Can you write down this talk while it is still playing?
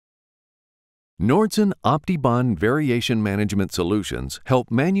Nordson OptiBond variation management solutions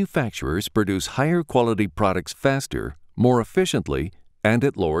help manufacturers produce higher quality products faster, more efficiently, and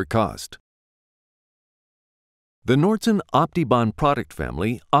at lower cost. The Nordson OptiBond product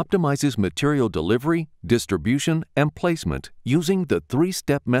family optimizes material delivery, distribution, and placement using the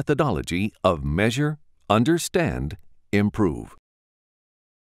three-step methodology of measure, understand, improve.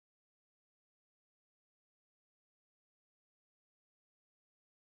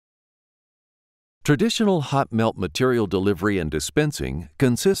 Traditional hot melt material delivery and dispensing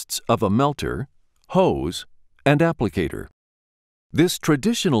consists of a melter, hose, and applicator. This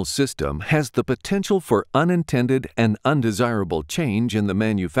traditional system has the potential for unintended and undesirable change in the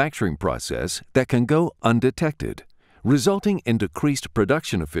manufacturing process that can go undetected, resulting in decreased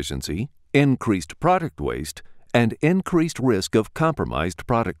production efficiency, increased product waste, and increased risk of compromised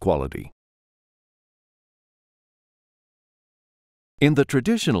product quality. In the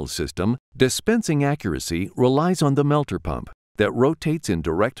traditional system, dispensing accuracy relies on the melter pump that rotates in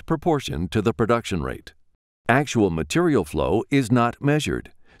direct proportion to the production rate. Actual material flow is not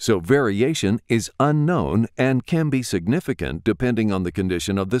measured, so variation is unknown and can be significant depending on the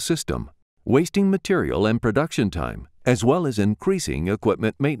condition of the system, wasting material and production time, as well as increasing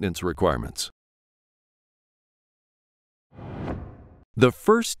equipment maintenance requirements. The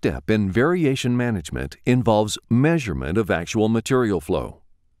first step in variation management involves measurement of actual material flow.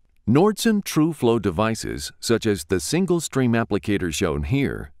 Nordson TrueFlow devices, such as the single-stream applicator shown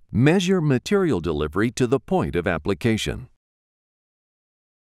here, measure material delivery to the point of application.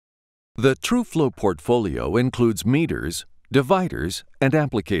 The TrueFlow portfolio includes meters, dividers, and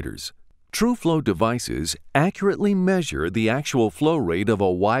applicators. TrueFlow devices accurately measure the actual flow rate of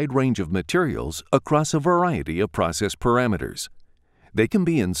a wide range of materials across a variety of process parameters. They can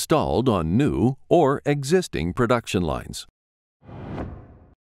be installed on new or existing production lines.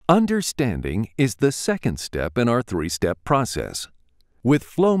 Understanding is the second step in our three-step process. With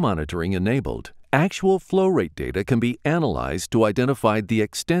flow monitoring enabled, actual flow rate data can be analyzed to identify the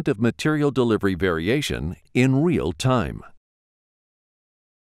extent of material delivery variation in real time.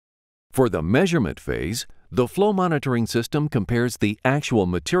 For the measurement phase, the flow monitoring system compares the actual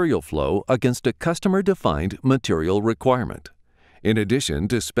material flow against a customer-defined material requirement. In addition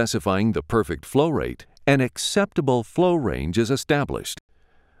to specifying the perfect flow rate, an acceptable flow range is established.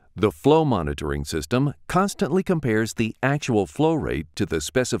 The flow monitoring system constantly compares the actual flow rate to the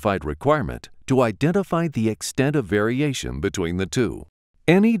specified requirement to identify the extent of variation between the two.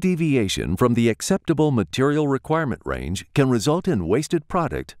 Any deviation from the acceptable material requirement range can result in wasted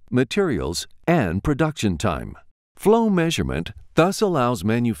product, materials, and production time. Flow measurement thus allows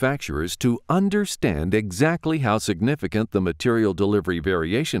manufacturers to understand exactly how significant the material delivery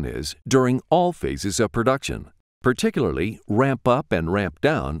variation is during all phases of production, particularly ramp up and ramp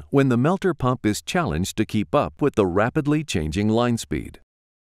down when the melter pump is challenged to keep up with the rapidly changing line speed.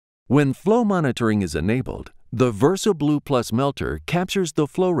 When flow monitoring is enabled, the VersaBlue Plus melter captures the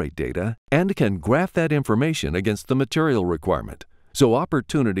flow rate data and can graph that information against the material requirement, so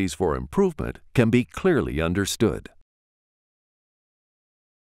opportunities for improvement can be clearly understood.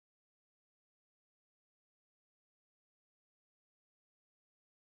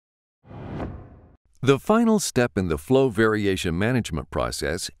 The final step in the flow variation management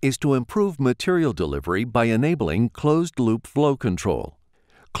process is to improve material delivery by enabling closed-loop flow control.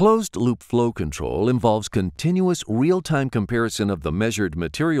 Closed-loop flow control involves continuous real-time comparison of the measured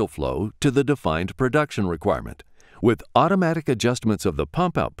material flow to the defined production requirement, with automatic adjustments of the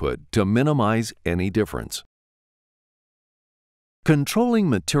pump output to minimize any difference. Controlling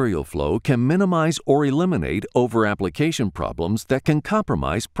material flow can minimize or eliminate over-application problems that can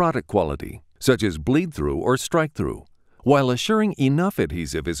compromise product quality, such as bleed-through or strike-through, while assuring enough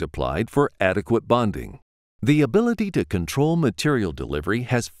adhesive is applied for adequate bonding. The ability to control material delivery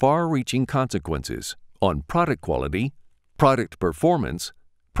has far-reaching consequences on product quality, product performance,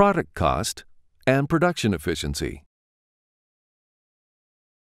 product cost, and production efficiency.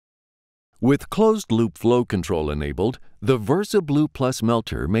 With closed-loop flow control enabled, the VersaBlue Plus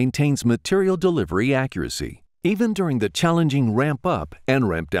melter maintains material delivery accuracy, even during the challenging ramp-up and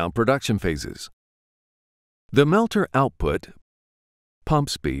ramp-down production phases. The melter output, pump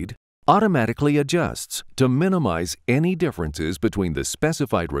speed, automatically adjusts to minimize any differences between the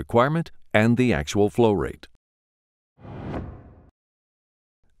specified requirement and the actual flow rate.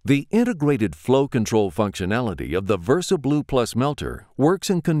 The integrated flow control functionality of the VersaBlue Plus melter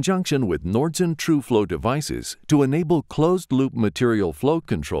works in conjunction with Nordson TrueFlow devices to enable closed-loop material flow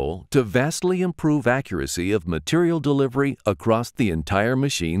control to vastly improve accuracy of material delivery across the entire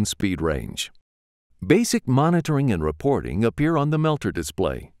machine speed range. Basic monitoring and reporting appear on the melter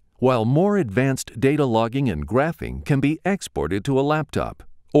display, while more advanced data logging and graphing can be exported to a laptop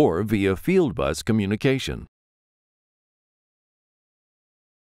or via field bus communication.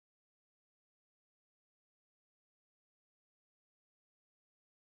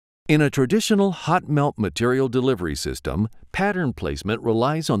 In a traditional hot melt material delivery system, pattern placement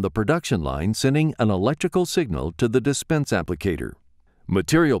relies on the production line sending an electrical signal to the dispense applicator.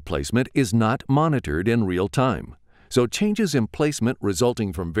 Material placement is not monitored in real time, so changes in placement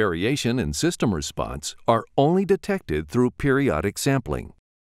resulting from variation in system response are only detected through periodic sampling.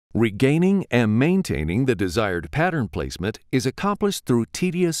 Regaining and maintaining the desired pattern placement is accomplished through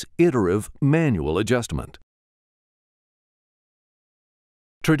tedious, iterative, manual adjustment.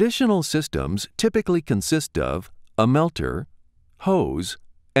 Traditional systems typically consist of a melter, hose,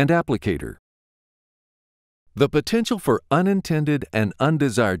 and applicator. The potential for unintended and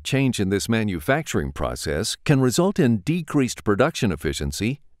undesired change in this manufacturing process can result in decreased production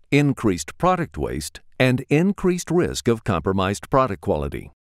efficiency, increased product waste, and increased risk of compromised product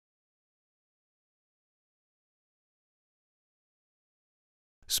quality.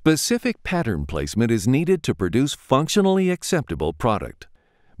 Specific pattern placement is needed to produce functionally acceptable product.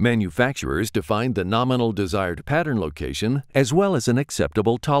 Manufacturers define the nominal desired pattern location as well as an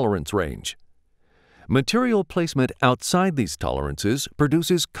acceptable tolerance range. Material placement outside these tolerances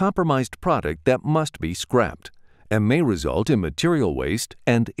produces compromised product that must be scrapped and may result in material waste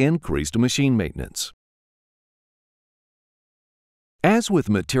and increased machine maintenance. As with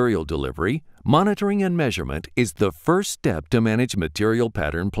material delivery, monitoring and measurement is the first step to manage material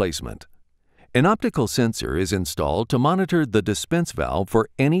pattern placement. An optical sensor is installed to monitor the dispense valve for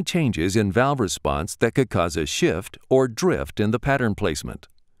any changes in valve response that could cause a shift or drift in the pattern placement.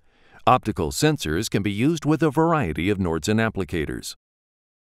 Optical sensors can be used with a variety of Nordson applicators.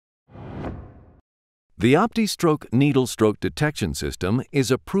 The OptiStroke needle stroke detection system is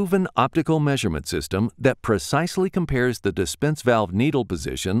a proven optical measurement system that precisely compares the dispense valve needle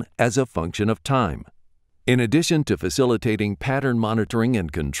position as a function of time. In addition to facilitating pattern monitoring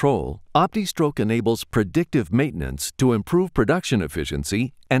and control, OptiStroke enables predictive maintenance to improve production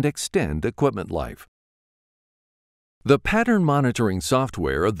efficiency and extend equipment life. The pattern monitoring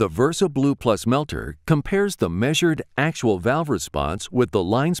software of the VersaBlue Plus melter compares the measured actual valve response with the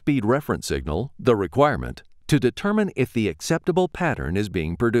line speed reference signal, the requirement, to determine if the acceptable pattern is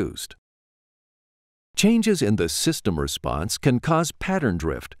being produced. Changes in the system response can cause pattern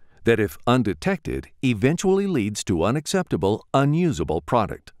drift that, if undetected, eventually leads to unacceptable, unusable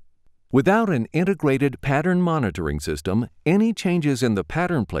product. Without an integrated pattern monitoring system, any changes in the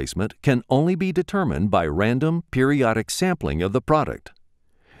pattern placement can only be determined by random, periodic sampling of the product.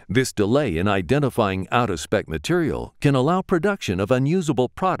 This delay in identifying out-of-spec material can allow production of unusable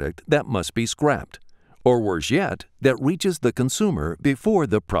product that must be scrapped, or worse yet, that reaches the consumer before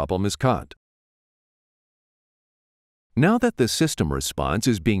the problem is caught. Now that the system response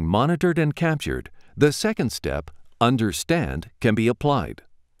is being monitored and captured, the second step, understand, can be applied.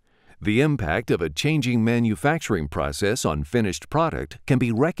 The impact of a changing manufacturing process on finished product can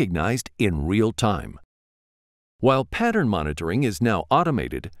be recognized in real time. While pattern monitoring is now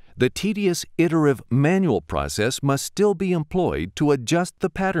automated, the tedious, iterative manual process must still be employed to adjust the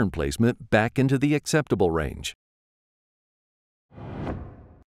pattern placement back into the acceptable range.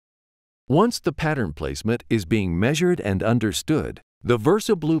 Once the pattern placement is being measured and understood, the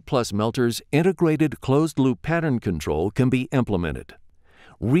VersaBlue Plus melter's integrated closed-loop pattern control can be implemented.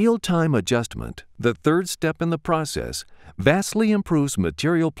 Real-time adjustment, the third step in the process, vastly improves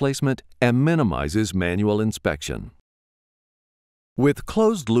material placement and minimizes manual inspection. With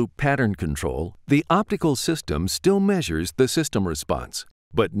closed-loop pattern control, the optical system still measures the system response.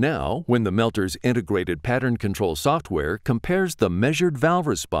 But now, when the melter's integrated pattern control software compares the measured valve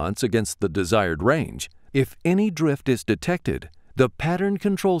response against the desired range, if any drift is detected, the pattern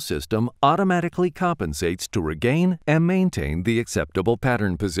control system automatically compensates to regain and maintain the acceptable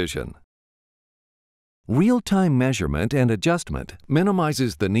pattern position. Real-time measurement and adjustment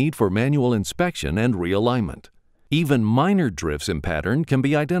minimizes the need for manual inspection and realignment. Even minor drifts in pattern can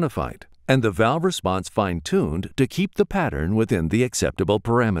be identified, and the valve response fine-tuned to keep the pattern within the acceptable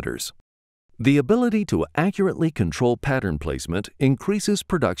parameters. The ability to accurately control pattern placement increases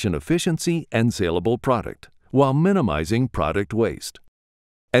production efficiency and saleable product, while minimizing product waste.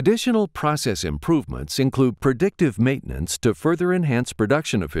 Additional process improvements include predictive maintenance to further enhance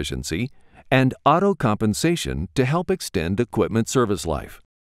production efficiency and auto-compensation to help extend equipment service life.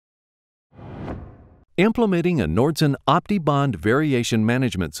 Implementing a Nordson OptiBond variation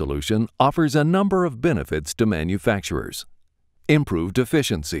management solution offers a number of benefits to manufacturers: improved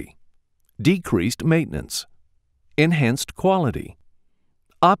efficiency, decreased maintenance, enhanced quality,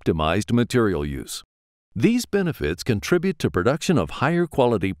 optimized material use. These benefits contribute to production of higher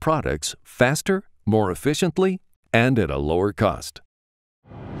quality products faster, more efficiently, and at a lower cost.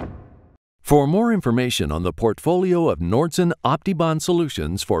 For more information on the portfolio of Nordson OptiBond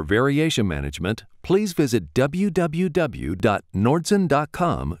solutions for variation management, please visit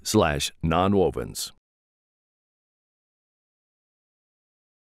www.nordson.com/nonwovens.